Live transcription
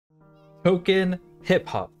Token hip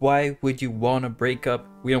hop. Why would you want to break up?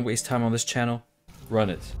 We don't waste time on this channel.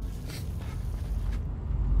 Run it.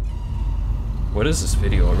 What is this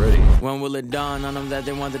video already? When will it dawn on them that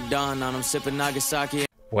they want the dawn on them? Sipping Nagasaki.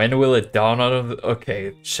 When will it dawn on them?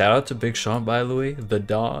 Okay, shout out to Big Sean, by the way. The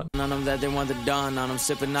dawn. On them that they want the dawn on them.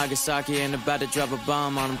 Sipping Nagasaki and about to drop a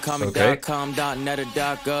bomb on them. Call me Okay. .com.net or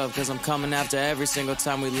 .gov. Cause I'm coming after every single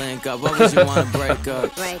time we link up. What would you want to break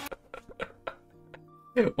up?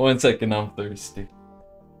 1 second, I'm thirsty.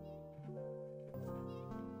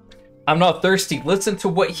 I'm not thirsty. Listen to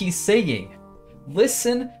what he's saying.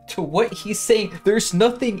 Listen to what he's saying. There's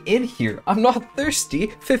nothing in here. I'm not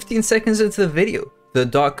thirsty. 15 seconds into the video. The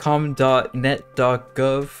 .com.net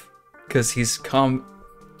 .gov, because he's .com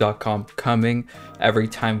coming every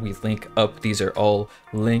time we link up. These are all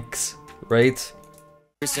links, right?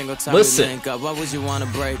 Every single time Listen. we link up. What would you want to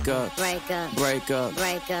break up? Break up. Break up.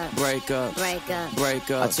 Break up. Break up. Break up.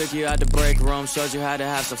 Break up. I took you out the break room, showed you how to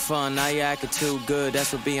have some fun. Now you acting too good.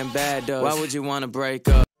 That's what being bad does. Why would you want to break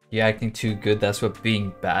up? You acting too good, that's what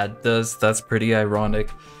being bad does. That's pretty ironic.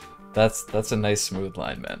 That's a nice smooth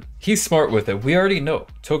line, man. He's smart with it. We already know.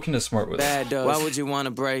 Token is smart with it. Bad does. Why would you want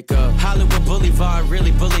to break up? Hollywood Boulevard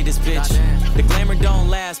really bully this bitch. The glamour don't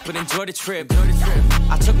last, but enjoy the trip.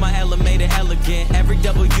 I took my L and made it elegant. Every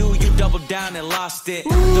W, you doubled down and lost it.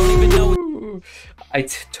 Don't even know. I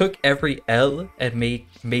took every L and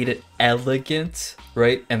made it elegant,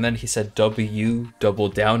 right? And then he said W, double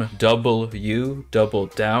down, W, double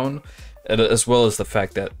down. And as well as the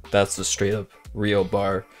fact that that's a straight up real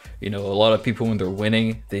bar. You know, a lot of people when they're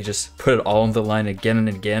winning, they just put it all on the line again and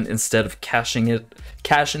again instead of cashing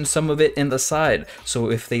some of it in the side.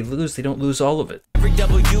 So if they lose, they don't lose all of it. Every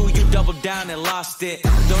W, you doubled down and lost it.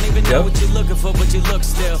 Don't even know what you're looking for, but you look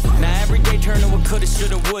still. Now every day turn to a coulda,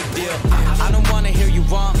 shoulda, would deal. I don't wanna hear you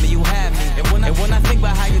want me, you have me. And when I think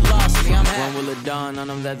about how you lost me, I'm happy. When will it dawn on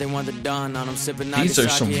them that they want the dawn on them? Sipping These are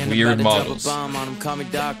some Nagasaki and weird about to drop a models. bomb on them. Call me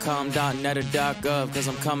 .com.net or .gov. Cause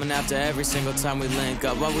I'm coming after every single time we link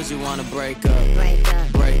up. Why would you wanna break up? Break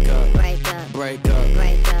up. Break up. Break up. Break up.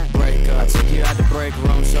 Break up. Break up. I took you out the break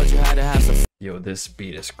room, showed you how to have some fun. Yo, this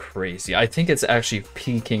beat is crazy. I think it's actually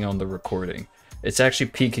peaking on the recording. It's actually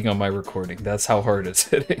peaking on my recording. That's how hard it's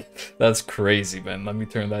hitting. That's crazy, man. Let me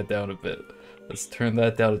turn that down a bit. Let's turn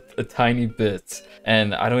that down a tiny bit.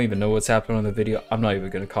 And I don't even know what's happening on the video. I'm not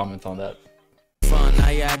even gonna comment on that. Fun, now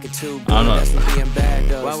you acting too good. I'm not. That's what being bad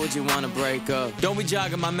does. Why would you want to break up? Don't be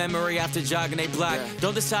jogging my memory after jogging they block.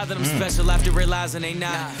 Don't decide that I'm special after realizing they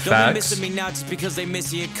not. Don't Facts. be missing me now just because they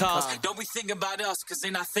miss you in calls. Don't be thinking about us because they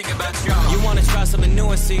not thinking about y'all. You want to try something new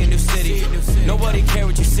and see a new city. Nobody care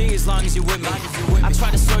what you see as long as you with me. I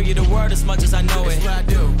try to show you the word as much as I know it.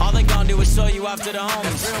 All they gonna do is show you off to the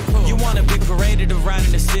homies. You want to be paraded around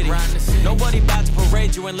in the city. Nobody about to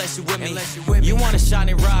parade you unless you with me. You want a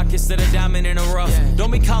shiny rock instead of diamond in a rough. Don't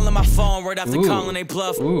be calling my phone right after calling they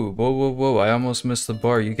bluff. Ooh, whoa, whoa, whoa. I almost missed the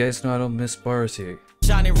bar. You guys know I don't miss bars here.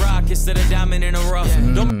 Shiny rock instead of diamond in a rough.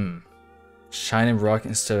 Shining rock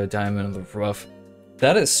instead of diamond in the rough.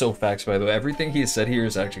 That is so facts, by the way. Everything he said here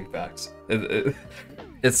is actually facts.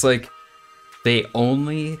 It's like they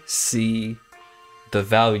only see the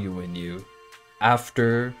value in you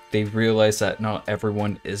after they realize that not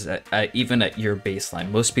everyone is even at your baseline.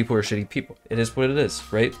 Most people are shitty people. It is what it is,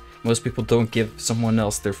 right? Most people don't give someone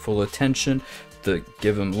else their full attention, to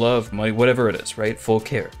give them love, money, whatever it is, right? Full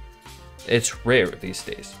care. It's rare these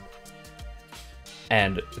days.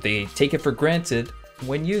 And they take it for granted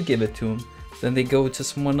when you give it to them. Then they go to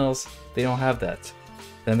someone else, they don't have that.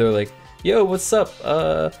 Then they're like, yo, what's up?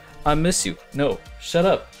 I miss you. No, shut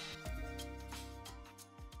up.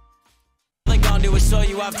 Do is show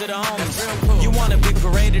you off to the homies. You wanna be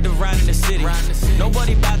paraded around in the city.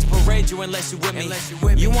 Nobody about to parade you unless you with me.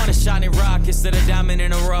 You want a shiny rock instead of diamond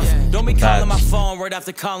in a rough. Don't be calling my phone right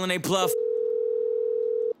after calling they bluff.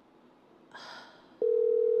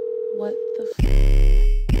 What the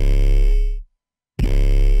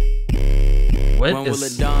What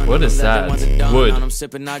is that? Wood.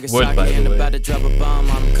 Wood, by the way. About to drop a bomb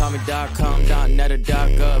on them. Call me .com.net or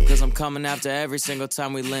 .gov. Cause I'm coming after every single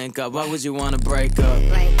time we link up. Why would you wanna break up?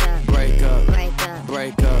 break up. Break up. Break up.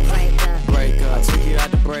 Break up. Break up. Break up. I took you out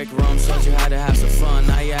the break room, showed you how to have some fun.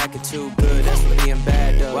 Now you acting too good. That's what being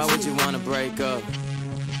bad does. Why would you wanna break up?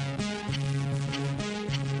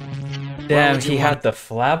 Damn, he had the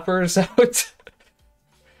flappers out.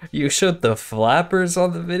 You showed the flappers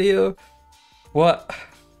on the video. What?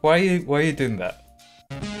 Why are you doing that?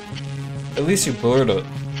 At least you blurred it.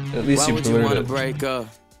 At least you blurred it. Break up?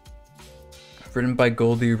 Written by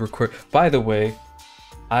Goldy, record. By the way,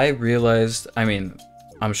 I realized. I mean,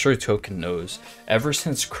 I'm sure Token knows. Ever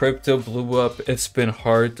since crypto blew up, it's been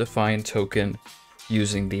hard to find Token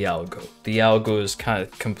using the algo. The algo is kind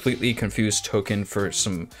of completely confused Token for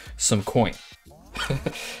some coin.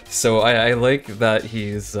 So I like that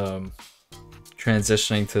he's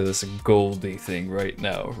transitioning to this goldy thing right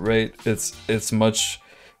now, right? It's much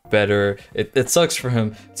better. It sucks for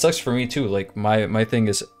him. It sucks for me too. Like my thing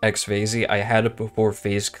is xFayze. I had it before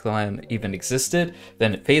FaZe Clan even existed.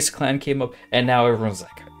 Then FaZe Clan came up, and now everyone's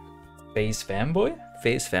like, FaZe fanboy?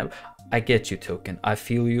 FaZe fam. I get you, Token. I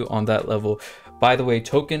feel you on that level. By the way,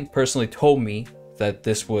 Token personally told me that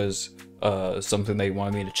this was something they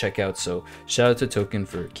wanted me to check out, so shout out to Token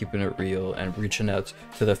for keeping it real and reaching out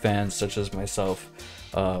to the fans such as myself.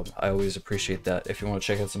 I always appreciate that. If you want to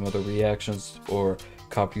check out some other reactions or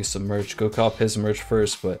cop you some merch, go cop his merch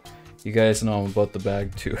first, but you guys know I'm about the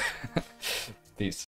bag too. Peace.